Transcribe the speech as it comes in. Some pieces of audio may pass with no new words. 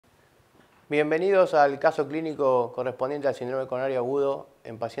Bienvenidos al caso clínico correspondiente al síndrome coronario agudo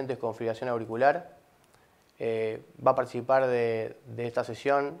en pacientes con fibrilación auricular. Va a participar de esta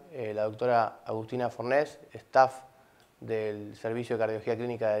sesión la doctora Agustina Fornes, staff del Servicio de Cardiología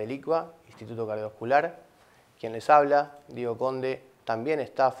Clínica del ICBA, Instituto Cardiovascular. Quien les habla, Diego Conde, también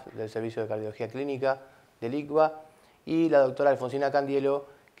staff del Servicio de Cardiología Clínica del ICBA. Y la doctora Alfonsina Candiello,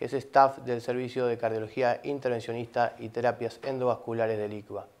 que es staff del Servicio de Cardiología Intervencionista y Terapias Endovasculares del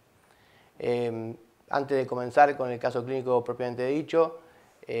ICBA. Antes de comenzar con el caso clínico propiamente dicho,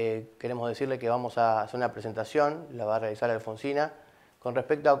 queremos decirle que vamos a hacer una presentación, la va a realizar Alfonsina, con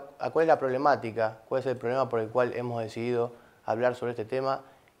respecto a cuál es la problemática, cuál es el problema por el cual hemos decidido hablar sobre este tema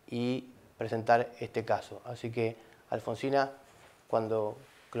y presentar este caso. Así que, Alfonsina, cuando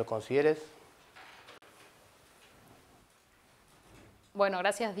lo consideres. Bueno,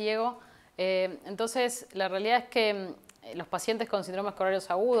 gracias, Diego. Entonces, la realidad es que los pacientes con síndromes coronarios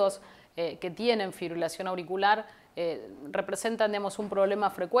agudos que tienen fibrilación auricular representan, digamos, un problema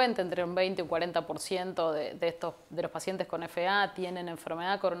frecuente. Entre un 20 y un 40% de los pacientes con FA tienen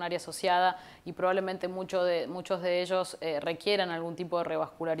enfermedad coronaria asociada y probablemente muchos de ellos requieran algún tipo de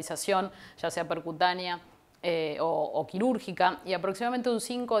revascularización, ya sea percutánea o quirúrgica, y aproximadamente un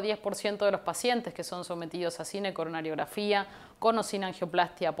 5 o 10% de los pacientes que son sometidos a cinecoronariografía con o sin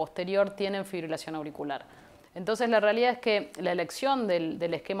angioplastia posterior tienen fibrilación auricular. Entonces, la realidad es que la elección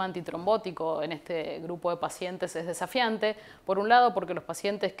del esquema antitrombótico en este grupo de pacientes es desafiante. Por un lado, porque los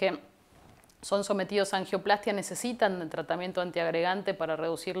pacientes que son sometidos a angioplastia necesitan tratamiento antiagregante para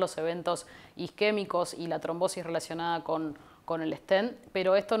reducir los eventos isquémicos y la trombosis relacionada con el stent,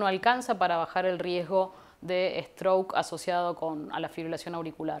 pero esto no alcanza para bajar el riesgo de stroke asociado a la fibrilación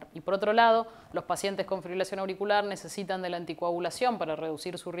auricular. Y por otro lado, los pacientes con fibrilación auricular necesitan de la anticoagulación para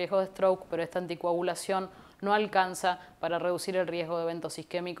reducir su riesgo de stroke, pero esta anticoagulación no alcanza para reducir el riesgo de eventos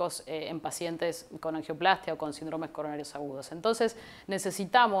isquémicos en pacientes con angioplastia o con síndromes coronarios agudos. Entonces,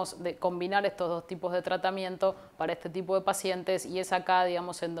 necesitamos combinar estos dos tipos de tratamiento para este tipo de pacientes, y es acá,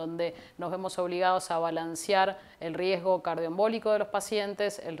 digamos, en donde nos vemos obligados a balancear el riesgo cardioembólico de los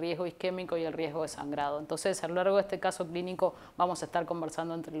pacientes, el riesgo isquémico y el riesgo de sangrado. Entonces, a lo largo de este caso clínico vamos a estar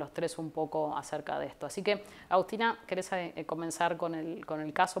conversando entre los tres un poco acerca de esto. Así que, Agustina, ¿querés comenzar con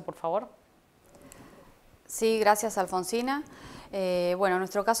el caso, por favor? Sí, gracias, Alfonsina. Bueno, en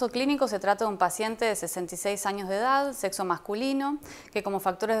nuestro caso clínico se trata de un paciente de 66 años de edad, sexo masculino, que como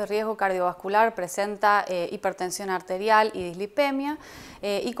factores de riesgo cardiovascular presenta hipertensión arterial y dislipemia,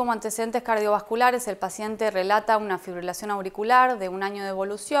 y como antecedentes cardiovasculares el paciente relata una fibrilación auricular de 1 año de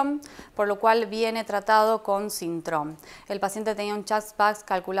evolución, por lo cual viene tratado con Síndrome. El paciente tenía un CHA2-VAX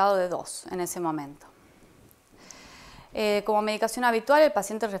calculado de 2 en ese momento. Como medicación habitual, el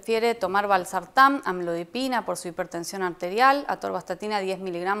paciente refiere tomar valsartán, amlodipina por su hipertensión arterial, atorvastatina 10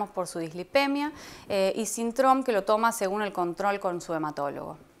 miligramos por su dislipemia y Síndrome, que lo toma según el control con su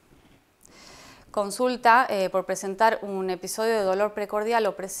hematólogo. Consulta por presentar un episodio de dolor precordial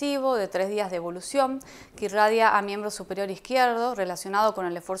opresivo de 3 días de evolución que irradia a miembro superior izquierdo relacionado con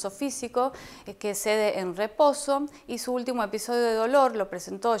el esfuerzo físico que cede en reposo, y su último episodio de dolor lo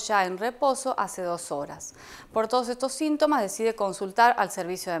presentó ya en reposo hace 2 horas. Por todos estos síntomas decide consultar al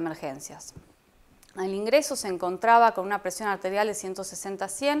servicio de emergencias. Al ingreso se encontraba con una presión arterial de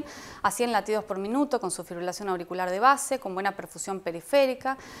 160/100 a 100 latidos por minuto, con su fibrilación auricular de base, con buena perfusión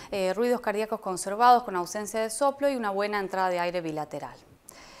periférica, ruidos cardíacos conservados con ausencia de soplo y una buena entrada de aire bilateral,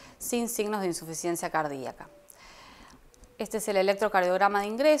 sin signos de insuficiencia cardíaca. Este es el electrocardiograma de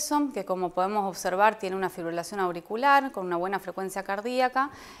ingreso, que como podemos observar tiene una fibrilación auricular con una buena frecuencia cardíaca,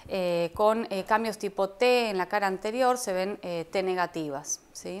 con cambios tipo T en la cara anterior, se ven T negativas,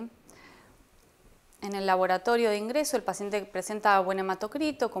 ¿sí? En el laboratorio de ingreso el paciente presenta buen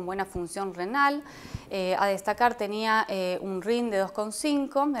hematocrito con buena función renal. A destacar, tenía un RIN de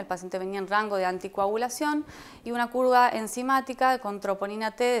 2,5, el paciente venía en rango de anticoagulación y una curva enzimática con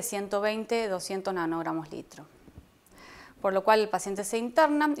troponina T de 120-200 nanogramos litro. Por lo cual el paciente se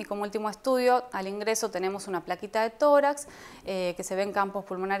interna y como último estudio al ingreso tenemos una plaquita de tórax que se ve en campos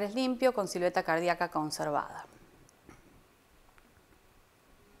pulmonares limpios con silueta cardíaca conservada.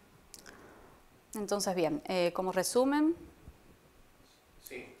 Entonces, bien, como resumen.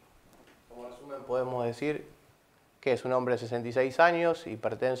 Sí, como resumen podemos decir que es un hombre de 66 años,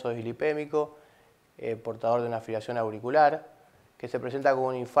 hipertenso dislipémico, portador de una fibrilación auricular, que se presenta con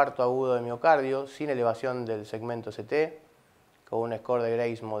un infarto agudo de miocardio sin elevación del segmento ST, con un score de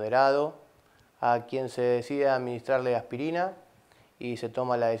Grace moderado, a quien se decide administrarle aspirina y se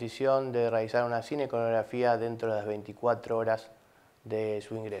toma la decisión de realizar una cinecoronografía dentro de las 24 horas de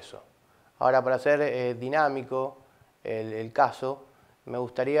su ingreso. Ahora, para hacer dinámico el caso, Me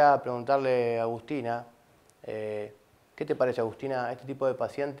gustaría preguntarle a Agustina, ¿qué te parece, Agustina? ¿A este tipo de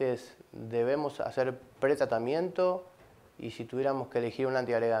pacientes debemos hacer pretratamiento? Y si tuviéramos que elegir un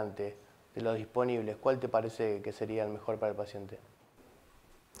antiagregante de los disponibles, ¿cuál te parece que sería el mejor para el paciente?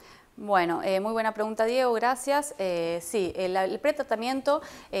 Bueno, muy buena pregunta, Diego, gracias. Sí, el pretratamiento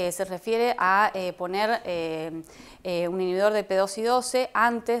se refiere a poner un inhibidor de P2Y12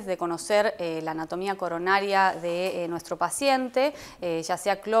 antes de conocer la anatomía coronaria de nuestro paciente, ya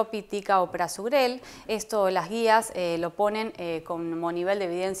sea clopi, tica o prasugrel. Esto las guías lo ponen como nivel de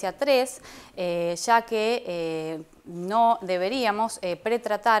evidencia 3, ya que no deberíamos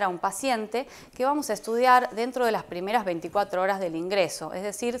pretratar a un paciente que vamos a estudiar dentro de las primeras 24 horas del ingreso, es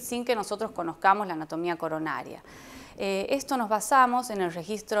decir, sin que nosotros conozcamos la anatomía coronaria. Esto nos basamos en el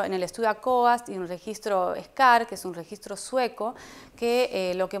registro, en el estudio ACOAST y en el registro SCAR, que es un registro sueco,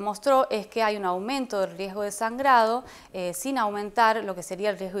 que lo que mostró es que hay un aumento del riesgo de sangrado sin aumentar lo que sería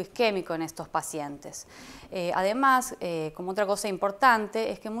el riesgo isquémico en estos pacientes. Además, como otra cosa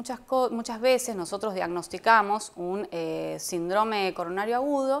importante, es que muchas veces nosotros diagnosticamos un síndrome coronario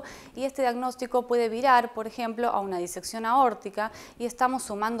agudo y este diagnóstico puede virar, por ejemplo, a una disección aórtica y estamos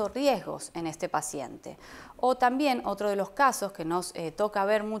sumando riesgos en este paciente. O también otro de los casos que nos toca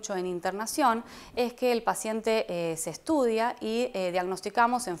ver mucho en internación es que el paciente se estudia y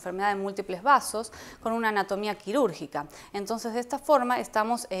diagnosticamos enfermedad de múltiples vasos con una anatomía quirúrgica. Entonces, de esta forma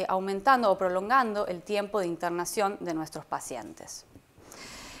estamos aumentando o prolongando el tiempo de internación de nuestros pacientes.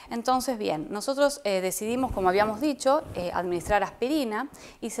 Entonces, bien, nosotros decidimos, como habíamos dicho, administrar aspirina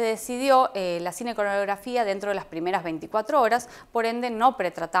y se decidió la cinecoronariografía dentro de las primeras 24 horas, por ende no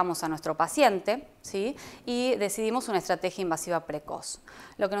pretratamos a nuestro paciente, ¿sí? Y decidimos una estrategia invasiva precoz.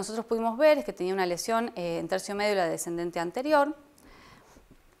 Lo que nosotros pudimos ver es que tenía una lesión en tercio medio de la descendente anterior,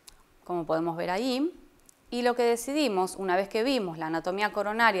 como podemos ver ahí. Y lo que decidimos, una vez que vimos la anatomía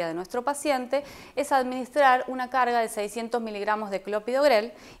coronaria de nuestro paciente, es administrar una carga de 600 miligramos de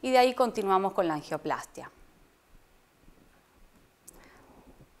clopidogrel y de ahí continuamos con la angioplastia.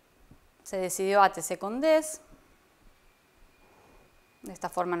 Se decidió ATC con DES. De esta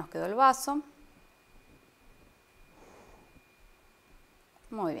forma nos quedó el vaso.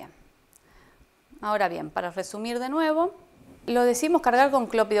 Muy bien. Ahora bien, para resumir de nuevo, lo decidimos cargar con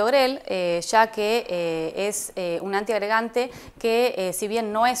clopidogrel, ya que es un antiagregante que, si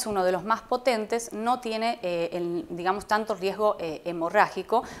bien no es uno de los más potentes, no tiene, digamos, tanto riesgo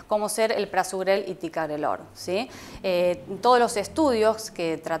hemorrágico como ser el prasugrel y ticagrelor, ¿sí? Todos los estudios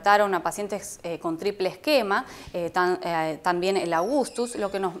que trataron a pacientes con triple esquema, también el Augustus,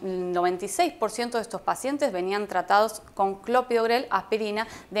 lo que el 96% de estos pacientes venían tratados con clopidogrel, aspirina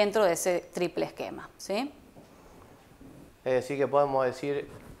dentro de ese triple esquema, ¿sí? Es decir, que podemos decir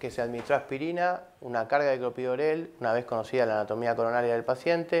que se administró aspirina, una carga de clopidogrel, una vez conocida la anatomía coronaria del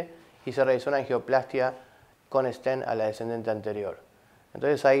paciente, y se realizó una angioplastia con stent a la descendente anterior.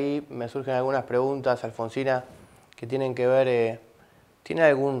 Entonces ahí me surgen algunas preguntas, Alfonsina, que tienen que ver, ¿tienen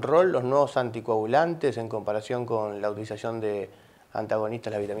algún rol los nuevos anticoagulantes en comparación con la utilización de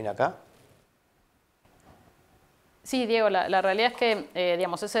antagonistas de la vitamina K? Sí, Diego, la realidad es que,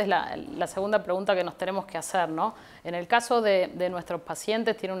 digamos, esa es la segunda pregunta que nos tenemos que hacer, ¿no? En el caso de nuestros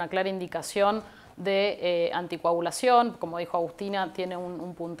pacientes tiene una clara indicación de anticoagulación, como dijo Agustina, tiene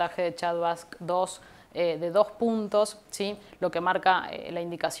un puntaje de CHA2 de 2 puntos, ¿sí? Lo que marca la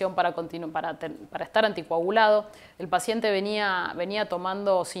indicación para estar anticoagulado. El paciente venía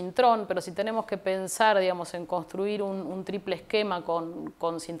tomando Sintrón, pero si tenemos que pensar, digamos, en construir un triple esquema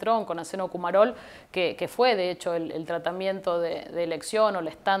con Sintrón, con acenocumarol, que fue de hecho el tratamiento de elección o el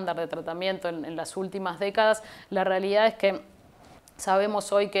estándar de tratamiento en las últimas décadas, la realidad es que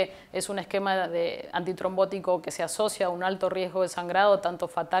sabemos hoy que es un esquema antitrombótico que se asocia a un alto riesgo de sangrado, tanto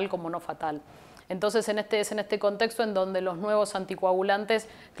fatal como no fatal. Entonces, es en este contexto en donde los nuevos anticoagulantes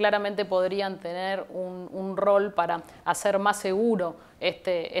claramente podrían tener un rol para hacer más seguro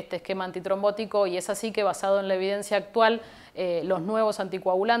este esquema antitrombótico, y es así que, basado en la evidencia actual, los nuevos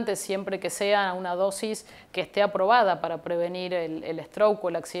anticoagulantes, siempre que sea a una dosis que esté aprobada para prevenir el stroke o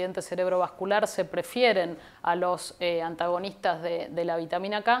el accidente cerebrovascular, se prefieren a los antagonistas de la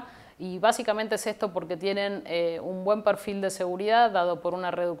vitamina K. Y básicamente es esto porque tienen un buen perfil de seguridad dado por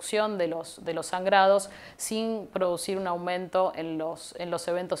una reducción de los sangrados sin producir un aumento en los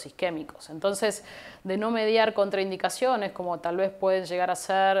eventos isquémicos. Entonces, de no mediar contraindicaciones como tal vez pueden llegar a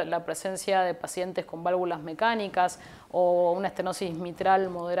ser la presencia de pacientes con válvulas mecánicas o una estenosis mitral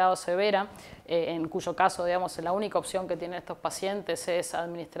moderada o severa, en cuyo caso, digamos, la única opción que tienen estos pacientes es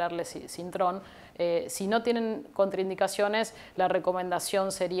administrarles Sintrón. Si no tienen contraindicaciones, la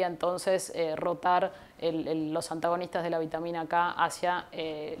recomendación sería entonces rotar los antagonistas de la vitamina K hacia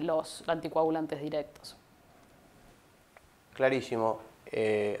los anticoagulantes directos. Clarísimo,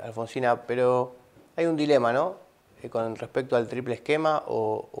 Alfonsina, pero hay un dilema, ¿no? Con respecto al triple esquema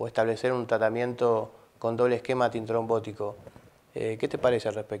o establecer un tratamiento con doble esquema antitrombótico. ¿Qué te parece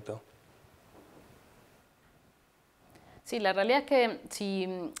al respecto? Sí, la realidad es que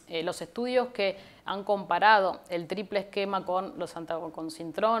si los estudios que han comparado el triple esquema con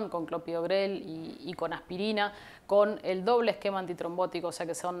Sintrón, con clopidogrel y con aspirina, con el doble esquema antitrombótico, o sea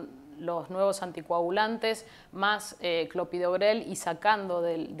que son los nuevos anticoagulantes más clopidogrel y sacando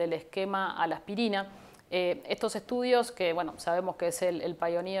del esquema a la aspirina. Estos estudios que, bueno, sabemos que es el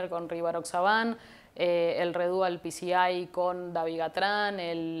Pioneer con rivaroxaban, el Redual PCI con dabigatran,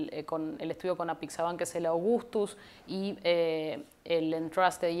 el estudio con apixaban que es el Augustus y el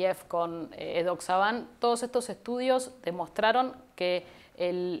Entrust EIF con edoxaban, todos estos estudios demostraron que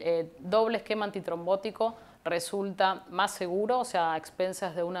el doble esquema antitrombótico resulta más seguro, o sea, a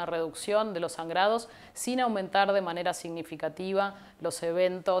expensas de una reducción de los sangrados, sin aumentar de manera significativa los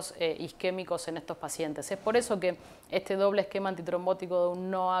eventos isquémicos en estos pacientes. Es por eso que este doble esquema antitrombótico de un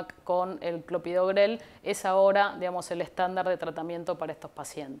NOAC con el clopidogrel es ahora, digamos, el estándar de tratamiento para estos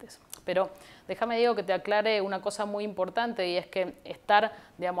pacientes. Pero déjame, Diego, que te aclare una cosa muy importante, y es que estar,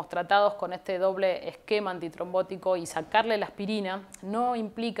 digamos, tratados con este doble esquema antitrombótico y sacarle la aspirina no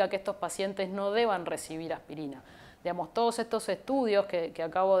implica que estos pacientes no deban recibir aspirina. Digamos, todos estos estudios que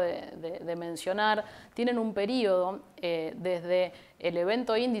acabo de mencionar tienen un periodo desde el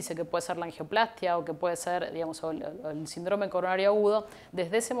evento índice, que puede ser la angioplastia o que puede ser, digamos, el síndrome coronario agudo,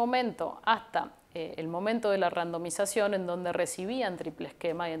 desde ese momento hasta el momento de la randomización en donde recibían triple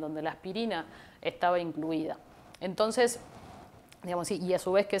esquema y en donde la aspirina estaba incluida. Entonces, digamos, y a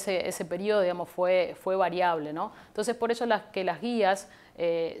su vez que ese periodo, digamos, fue variable, ¿no? Entonces, por eso las guías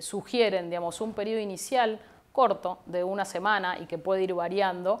sugieren, digamos, un periodo inicial corto de una semana y que puede ir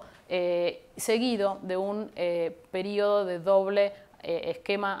variando, seguido de un periodo de doble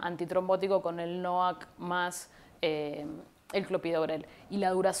esquema antitrombótico con el NOAC más el clopidogrel. Y la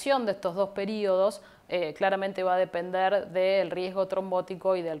duración de estos dos periodos claramente va a depender del riesgo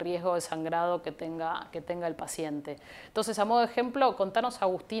trombótico y del riesgo de sangrado que tenga el paciente. Entonces, a modo de ejemplo, contanos,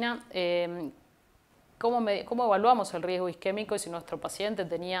 Agustina, ¿cómo evaluamos el riesgo isquémico y si nuestro paciente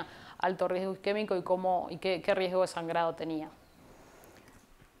tenía alto riesgo isquémico y qué riesgo de sangrado tenía?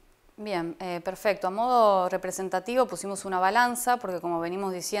 Bien, perfecto. A modo representativo pusimos una balanza porque, como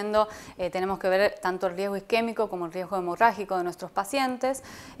venimos diciendo, tenemos que ver tanto el riesgo isquémico como el riesgo hemorrágico de nuestros pacientes.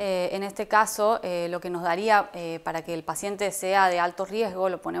 En este caso, lo que nos daría para que el paciente sea de alto riesgo,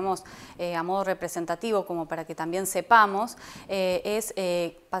 lo ponemos a modo representativo como para que también sepamos, es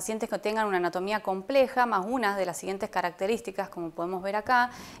pacientes que tengan una anatomía compleja más una de las siguientes características, como podemos ver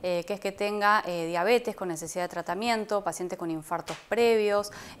acá, que es que tenga diabetes con necesidad de tratamiento, paciente con infartos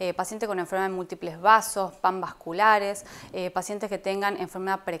previos, paciente con enfermedad de múltiples vasos, panvasculares, pacientes que tengan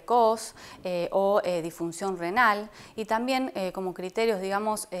enfermedad precoz o disfunción renal, y también como criterios,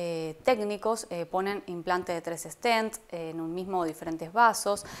 digamos, técnicos, ponen implante de 3 stents en un mismo o diferentes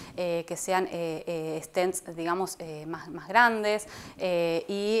vasos, que sean stents, digamos, más grandes,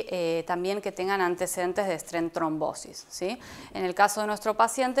 y también que tengan antecedentes de stent trombosis, ¿sí? En el caso de nuestro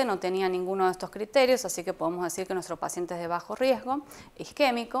paciente no tenía ninguno de estos criterios, así que podemos decir que nuestro paciente es de bajo riesgo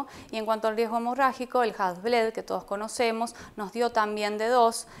isquémico. Y en cuanto al riesgo hemorrágico, el HAS-BLED que todos conocemos nos dio también de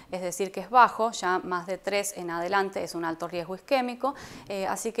 2, es decir que es bajo, ya más de 3 en adelante es un alto riesgo isquémico,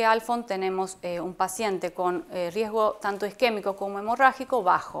 así que, Alfon, tenemos un paciente con riesgo tanto isquémico como hemorrágico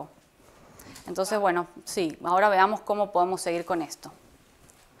bajo. Entonces, bueno, sí, ahora veamos cómo podemos seguir con esto.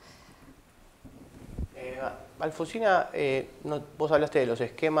 Alfonsina, vos hablaste de los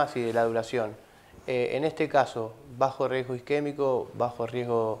esquemas y de la duración. En este caso, bajo riesgo isquémico, bajo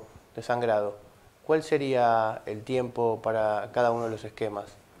riesgo de sangrado, ¿cuál sería el tiempo para cada uno de los esquemas?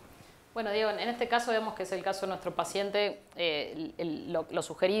 Bueno, Diego, en este caso vemos que es el caso de nuestro paciente, lo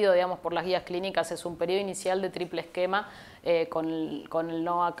sugerido, digamos, por las guías clínicas es un periodo inicial de triple esquema con el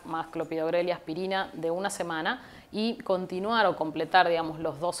NOAC más clopidogrel y aspirina de una semana y continuar o completar, digamos,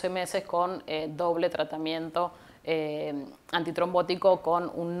 los 12 meses con doble tratamiento antitrombótico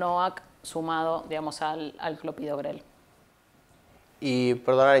con un NOAC sumado, digamos, al clopidogrel. Y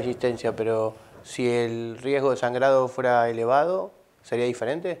perdona la insistencia, pero si el riesgo de sangrado fuera elevado, ¿sería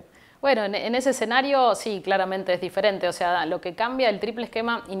diferente? Bueno, en ese escenario sí, claramente es diferente. O sea, lo que cambia, el triple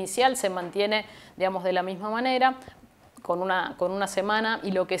esquema inicial se mantiene, digamos, de la misma manera. con una semana,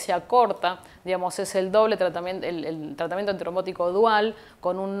 y lo que se acorta, digamos, es el doble tratamiento, el tratamiento antitrombótico dual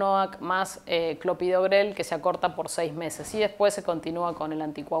con un NOAC más clopidogrel, que se acorta por 6 meses, y después se continúa con el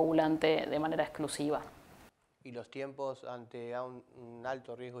anticoagulante de manera exclusiva. ¿Y los tiempos ante un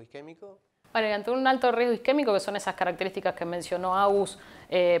alto riesgo isquémico? Bueno, y ante un alto riesgo isquémico, que son esas características que mencionó Agus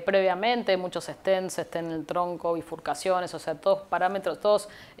previamente, muchos stents en el tronco, bifurcaciones, o sea, todos parámetros, todas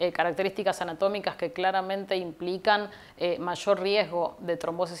características anatómicas que claramente implican mayor riesgo de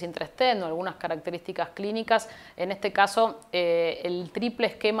trombosis intraestent, o algunas características clínicas. En este caso, el triple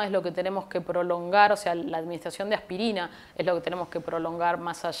esquema es lo que tenemos que prolongar, o sea, la administración de aspirina es lo que tenemos que prolongar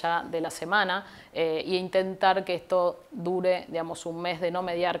más allá de la semana, e intentar que esto dure, digamos, un mes, de no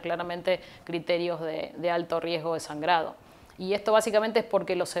mediar claramente criterios de alto riesgo de sangrado. Y esto básicamente es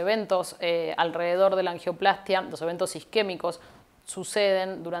porque los eventos alrededor de la angioplastia, los eventos isquémicos,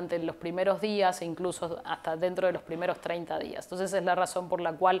 suceden durante los primeros días e incluso hasta dentro de los primeros 30 días. Entonces es la razón por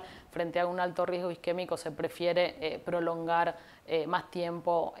la cual frente a un alto riesgo isquémico se prefiere prolongar más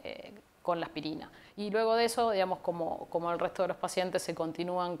tiempo con la aspirina. Y luego de eso, digamos, como el resto de los pacientes, se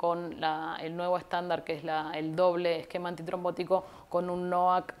continúan con el nuevo estándar, que es el doble esquema antitrombótico con un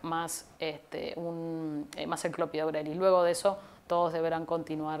NOAC más, más el clopidogrel. Y luego de eso, todos deberán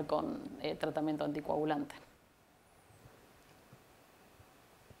continuar con tratamiento anticoagulante.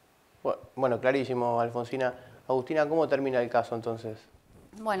 Bueno, clarísimo, Alfonsina. Agustina, ¿cómo termina el caso entonces?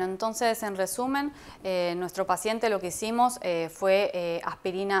 Bueno, entonces, en resumen, nuestro paciente lo que hicimos fue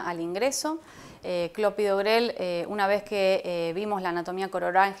aspirina al ingreso, clopidogrel una vez que vimos la anatomía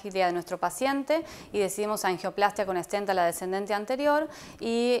coronárgida de nuestro paciente y decidimos angioplastia con stent a la descendente anterior,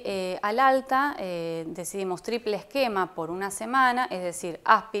 y al alta decidimos triple esquema por una semana, es decir,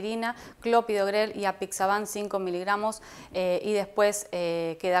 aspirina, clopidogrel y apixaban 5 miligramos, y después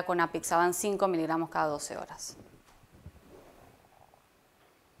queda con apixaban 5 miligramos cada 12 horas.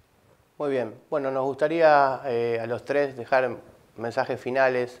 Muy bien. Bueno, nos gustaría a los tres dejar mensajes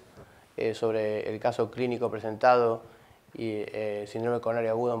finales sobre el caso clínico presentado y síndrome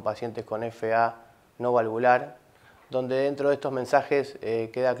coronario agudo en pacientes con FA no valvular, donde dentro de estos mensajes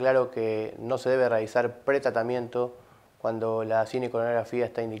queda claro que no se debe realizar pretratamiento cuando la cinecoronariografía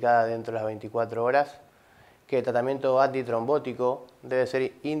está indicada dentro de las 24 horas, que el tratamiento antitrombótico debe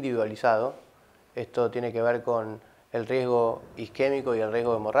ser individualizado. Esto tiene que ver con el riesgo isquémico y el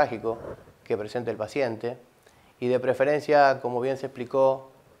riesgo hemorrágico que presenta el paciente, y de preferencia, como bien se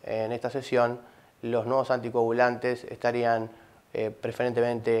explicó en esta sesión, los nuevos anticoagulantes estarían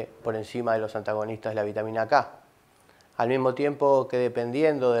preferentemente por encima de los antagonistas de la vitamina K. Al mismo tiempo que,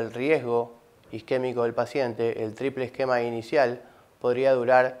 dependiendo del riesgo isquémico del paciente, el triple esquema inicial podría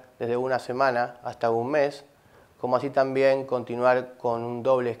durar desde una semana hasta un mes, como así también continuar con un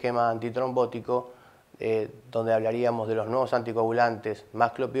doble esquema antitrombótico, donde hablaríamos de los nuevos anticoagulantes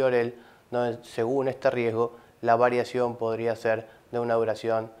más clopidogrel, donde según este riesgo la variación podría ser de una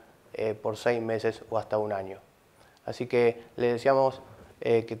duración por 6 meses o hasta un año. Así que les deseamos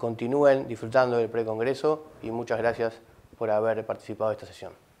que continúen disfrutando del precongreso y muchas gracias por haber participado de esta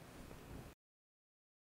sesión.